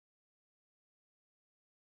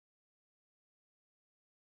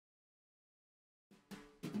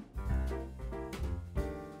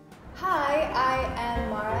I am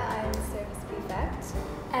Mara, I am the service prefect.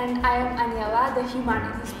 And I am Aniela, the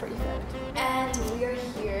humanities prefect. And we are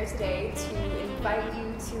here today to invite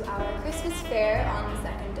you to our Christmas fair on the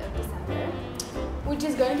 2nd of December. Which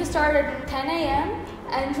is going to start at 10 a.m.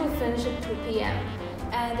 and will finish at 2 p.m.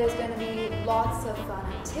 And there's going to be lots of fun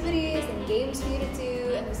activities and games for you to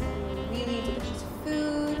do, and there's going to be really delicious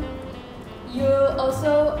food. You'll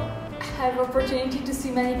also have opportunity to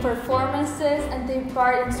see many performances and take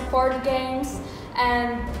part in sport games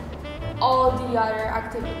and all the other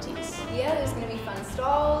activities. Yeah, there's going to be fun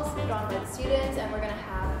stalls put on by the students, and we're going to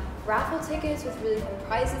have raffle tickets with really fun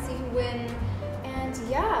prizes you can win. And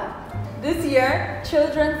yeah. This year,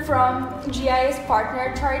 children from GIS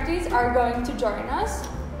partner charities are going to join us.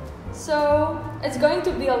 So it's going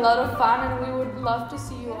to be a lot of fun, and we would love to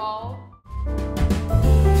see you all.